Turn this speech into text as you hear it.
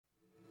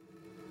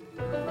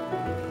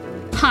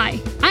Hi,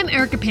 I'm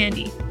Erica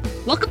Pandy.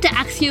 Welcome to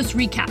Axios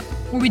Recap,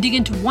 where we dig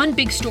into one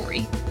big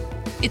story.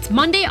 It's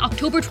Monday,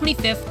 October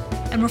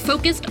 25th, and we're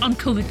focused on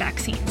COVID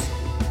vaccines.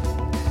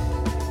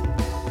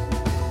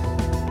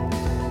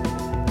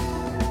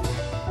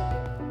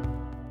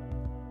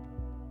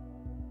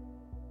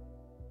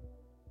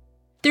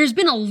 There's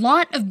been a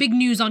lot of big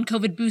news on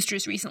COVID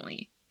boosters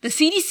recently. The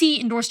CDC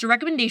endorsed a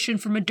recommendation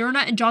for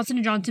Moderna and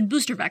Johnson & Johnson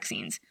booster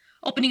vaccines,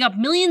 opening up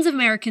millions of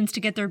Americans to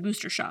get their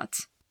booster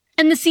shots.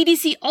 And the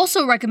CDC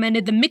also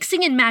recommended the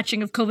mixing and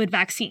matching of COVID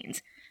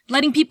vaccines,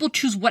 letting people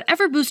choose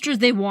whatever boosters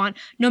they want,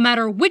 no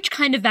matter which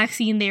kind of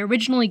vaccine they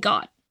originally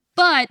got.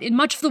 But in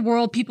much of the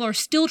world, people are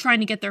still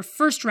trying to get their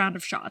first round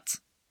of shots.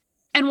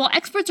 And while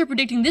experts are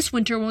predicting this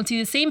winter won't see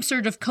the same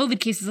surge of COVID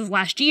cases as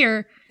last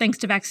year, thanks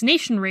to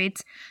vaccination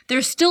rates,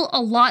 there's still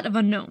a lot of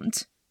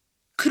unknowns.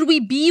 Could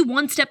we be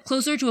one step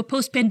closer to a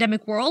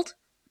post-pandemic world?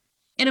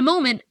 In a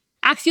moment,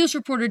 Axios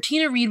reporter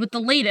Tina Reed with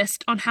the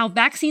latest on how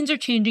vaccines are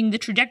changing the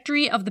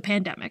trajectory of the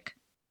pandemic.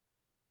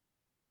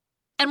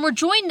 And we're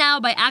joined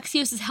now by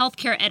Axios'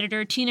 healthcare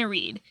editor, Tina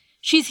Reed.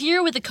 She's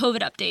here with a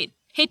COVID update.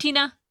 Hey,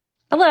 Tina.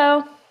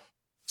 Hello.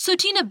 So,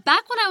 Tina,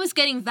 back when I was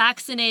getting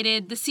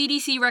vaccinated, the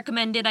CDC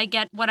recommended I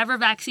get whatever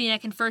vaccine I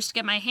can first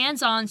get my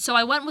hands on, so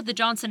I went with the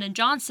Johnson &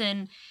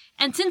 Johnson.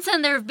 And since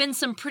then, there have been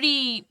some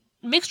pretty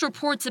mixed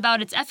reports about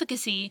its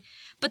efficacy,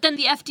 but then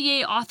the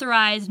FDA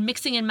authorized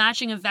mixing and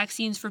matching of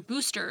vaccines for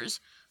boosters.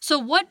 So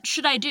what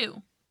should I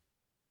do?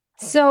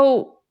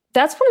 So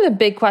that's one of the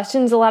big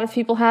questions a lot of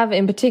people have,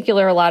 in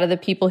particular, a lot of the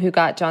people who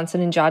got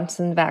Johnson &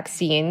 Johnson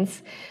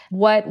vaccines.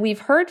 What we've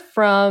heard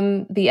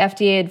from the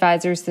FDA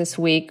advisors this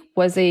week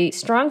was a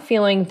strong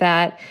feeling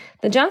that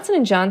the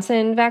Johnson &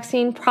 Johnson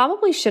vaccine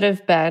probably should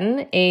have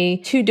been a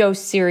 2-dose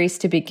series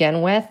to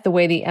begin with, the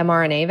way the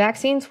mRNA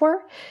vaccines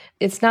were.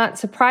 It's not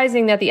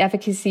surprising that the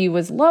efficacy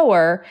was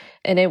lower,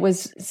 and it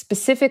was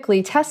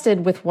specifically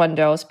tested with 1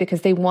 dose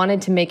because they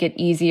wanted to make it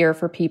easier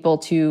for people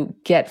to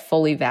get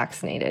fully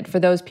vaccinated, for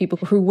those people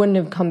who wouldn't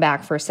have come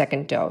back for a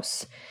second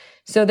dose.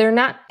 So they're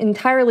not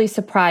entirely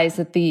surprised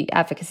that the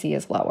efficacy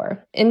is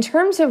lower. In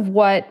terms of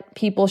what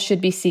people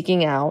should be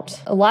seeking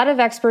out, a lot of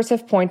experts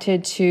have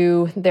pointed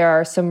to there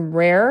are some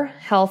rare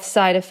health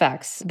side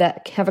effects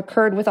that have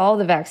occurred with all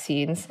the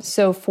vaccines.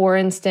 So for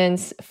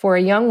instance, for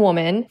a young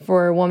woman,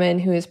 for a woman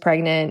who is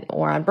pregnant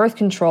or on birth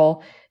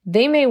control,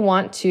 they may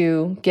want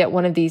to get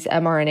one of these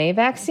mRNA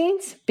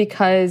vaccines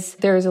because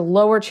there's a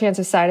lower chance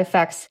of side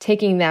effects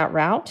taking that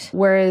route,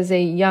 whereas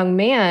a young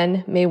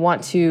man may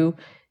want to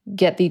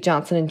get the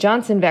Johnson &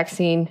 Johnson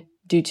vaccine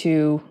due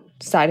to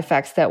side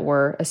effects that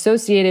were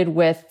associated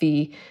with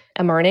the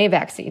mRNA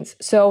vaccines.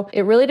 So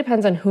it really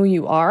depends on who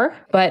you are.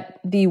 But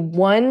the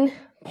one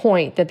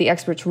point that the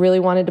experts really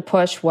wanted to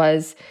push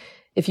was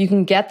if you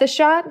can get the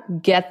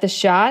shot, get the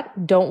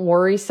shot. Don't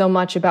worry so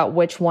much about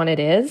which one it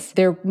is.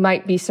 There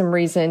might be some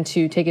reason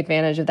to take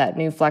advantage of that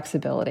new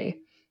flexibility.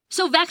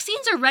 So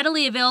vaccines are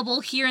readily available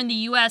here in the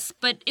U.S.,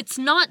 but it's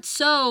not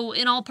so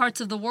in all parts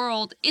of the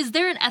world. Is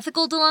there an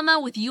ethical dilemma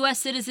with U.S.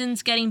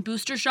 citizens getting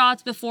booster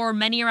shots before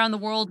many around the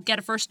world get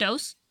a first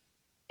dose?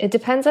 It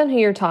depends on who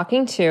you're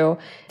talking to.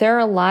 There are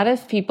a lot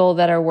of people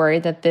that are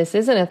worried that this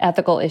is an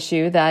ethical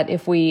issue, that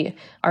if we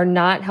are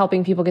not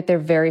helping people get their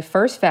very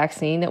first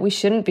vaccine, that we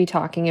shouldn't be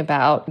talking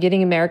about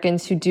getting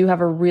Americans who do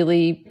have a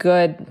really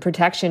good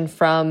protection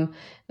from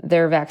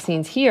their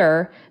vaccines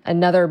here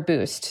another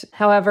boost.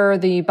 However,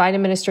 the Biden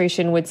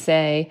administration would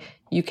say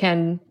you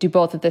can do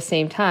both at the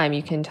same time.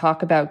 You can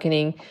talk about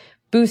getting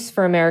boosts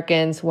for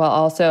Americans while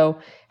also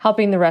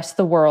helping the rest of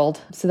the world.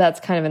 So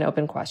that's kind of an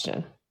open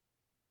question.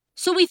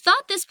 So we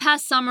thought this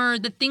past summer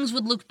that things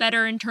would look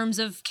better in terms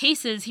of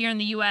cases here in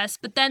the U.S.,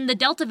 but then the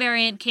Delta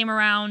variant came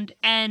around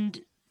and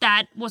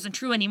that wasn't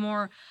true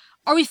anymore.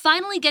 Are we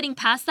finally getting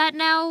past that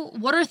now?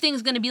 What are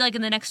things going to be like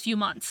in the next few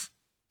months?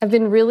 I've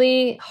been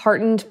really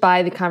heartened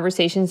by the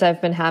conversations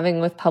I've been having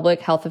with public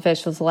health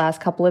officials the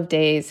last couple of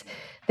days.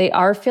 They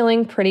are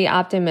feeling pretty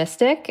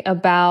optimistic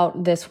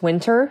about this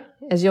winter.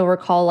 As you'll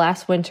recall,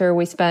 last winter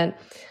we spent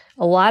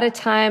a lot of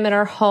time in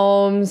our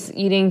homes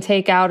eating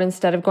takeout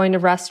instead of going to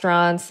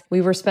restaurants.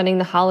 We were spending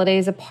the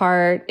holidays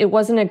apart. It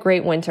wasn't a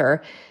great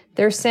winter.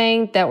 They're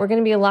saying that we're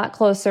going to be a lot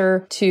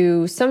closer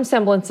to some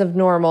semblance of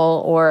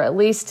normal, or at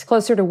least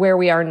closer to where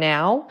we are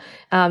now.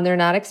 They're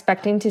not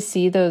expecting to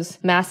see those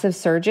massive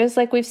surges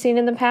like we've seen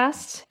in the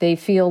past. They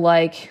feel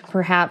like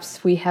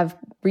perhaps we have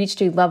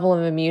reached a level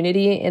of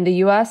immunity in the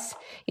U.S.,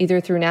 either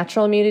through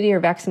natural immunity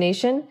or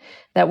vaccination,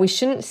 that we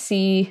shouldn't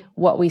see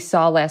what we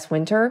saw last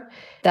winter.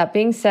 That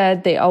being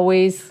said, they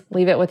always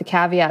leave it with a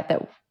caveat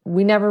that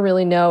we never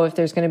really know if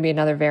there's going to be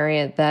another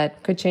variant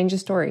that could change the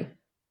story.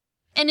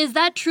 And is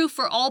that true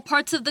for all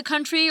parts of the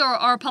country, or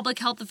are public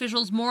health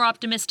officials more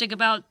optimistic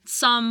about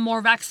some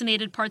more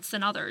vaccinated parts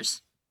than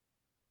others?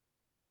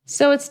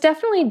 So it's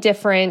definitely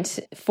different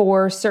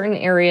for certain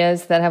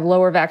areas that have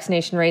lower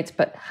vaccination rates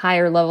but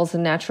higher levels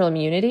of natural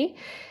immunity.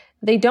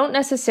 They don't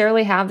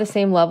necessarily have the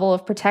same level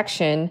of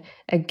protection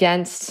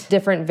against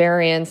different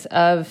variants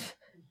of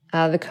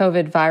the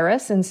COVID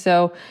virus. And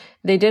so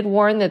They did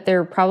warn that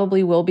there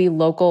probably will be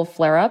local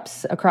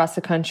flare-ups across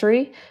the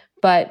country,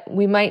 but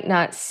we might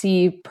not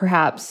see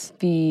perhaps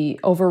the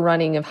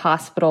overrunning of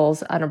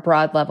hospitals on a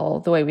broad level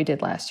the way we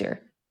did last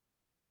year.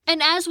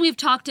 And as we've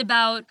talked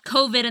about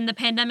COVID and the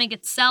pandemic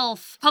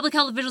itself, public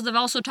health officials have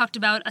also talked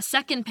about a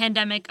second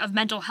pandemic of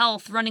mental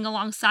health running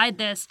alongside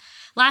this.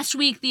 Last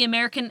week, the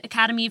American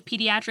Academy of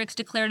Pediatrics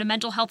declared a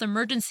mental health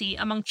emergency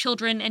among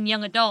children and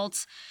young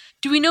adults.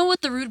 Do we know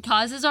what the root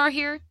causes are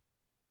here?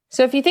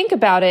 So if you think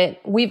about it,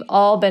 we've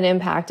all been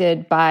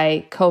impacted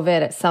by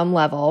COVID at some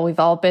level. We've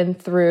all been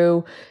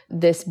through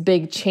this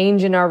big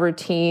change in our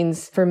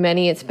routines. For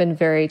many, it's been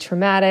very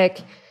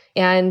traumatic.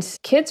 And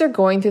kids are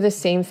going through the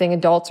same thing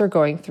adults are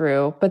going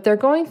through, but they're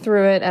going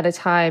through it at a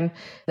time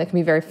that can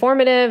be very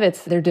formative.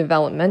 It's their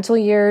developmental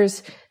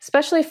years,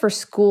 especially for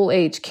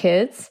school-age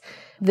kids.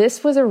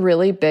 This was a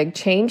really big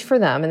change for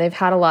them, and they've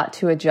had a lot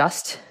to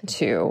adjust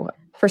to.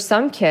 For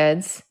some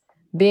kids,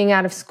 being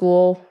out of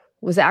school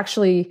was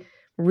actually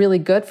really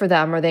good for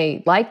them, or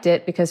they liked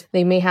it because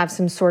they may have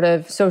some sort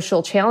of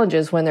social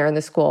challenges when they're in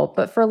the school.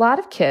 But for a lot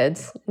of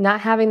kids, not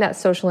having that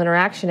social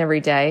interaction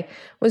every day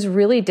was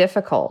really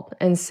difficult.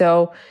 And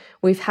so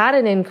we've had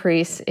an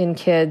increase in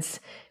kids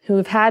who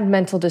have had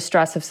mental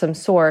distress of some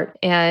sort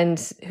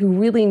and who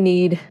really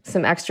need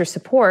some extra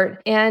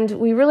support. And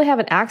we really have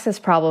an access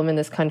problem in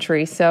this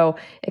country. So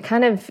it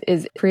kind of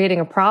is creating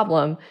a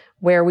problem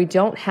where we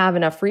don't have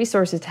enough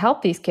resources to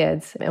help these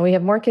kids. And we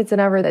have more kids than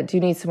ever that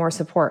do need some more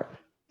support.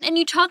 And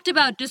you talked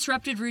about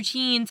disrupted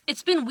routines.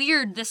 It's been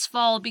weird this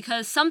fall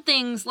because some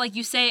things, like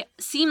you say,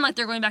 seem like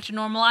they're going back to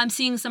normal. I'm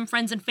seeing some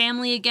friends and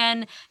family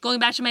again, going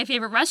back to my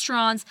favorite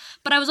restaurants.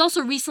 But I was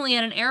also recently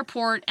at an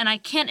airport, and I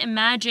can't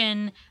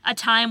imagine a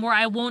time where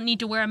I won't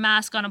need to wear a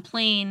mask on a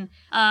plane,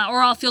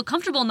 or I'll feel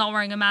comfortable not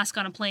wearing a mask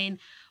on a plane.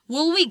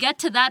 Will we get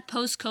to that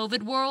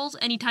post-COVID world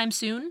anytime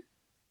soon?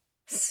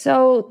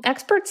 So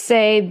experts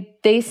say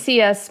they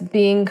see us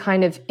being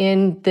kind of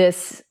in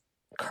this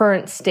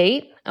current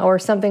state or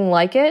something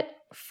like it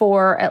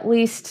for at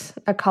least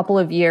a couple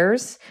of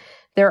years.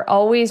 They're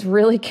always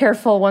really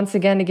careful, once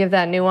again, to give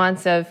that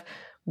nuance of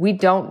we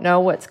don't know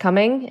what's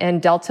coming. And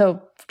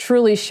Delta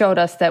truly showed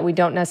us that we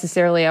don't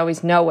necessarily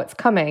always know what's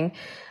coming.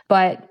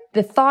 But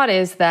the thought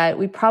is that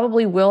we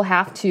probably will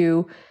have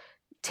to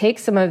take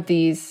some of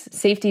these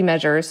safety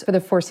measures for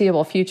the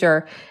foreseeable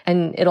future,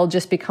 and it'll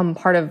just become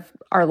part of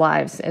our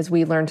lives as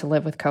we learn to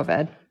live with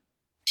COVID.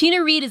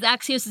 Tina Reed is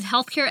Axios'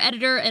 healthcare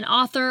editor and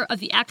author of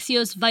the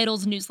Axios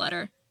Vitals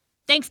newsletter.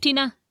 Thanks,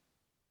 Tina.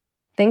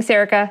 Thanks,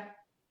 Erica.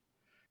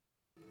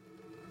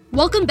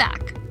 Welcome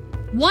back.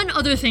 One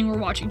other thing we're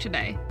watching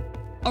today.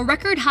 A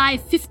record high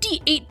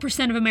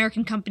 58% of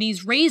American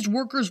companies raised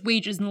workers'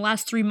 wages in the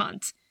last 3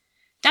 months.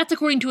 That's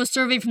according to a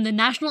survey from the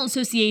National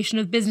Association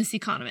of Business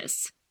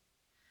Economists.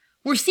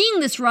 We're seeing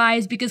this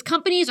rise because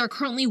companies are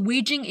currently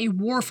waging a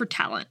war for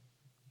talent.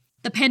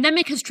 The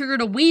pandemic has triggered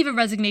a wave of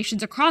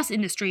resignations across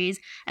industries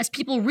as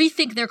people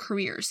rethink their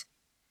careers.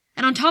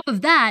 And on top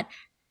of that,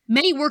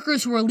 many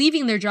workers who are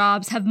leaving their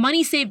jobs have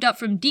money saved up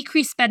from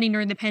decreased spending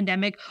during the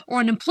pandemic or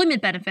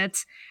unemployment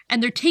benefits,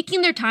 and they're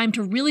taking their time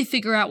to really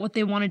figure out what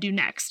they want to do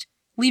next,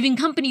 leaving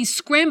companies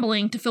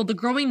scrambling to fill the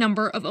growing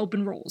number of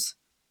open roles.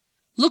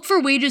 Look for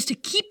wages to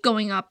keep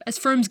going up as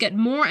firms get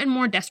more and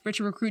more desperate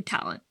to recruit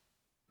talent.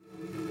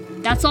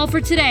 That's all for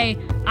today.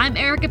 I'm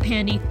Erica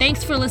Pandy.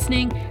 Thanks for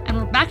listening, and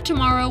we're back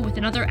tomorrow with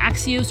another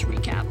Axios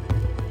recap.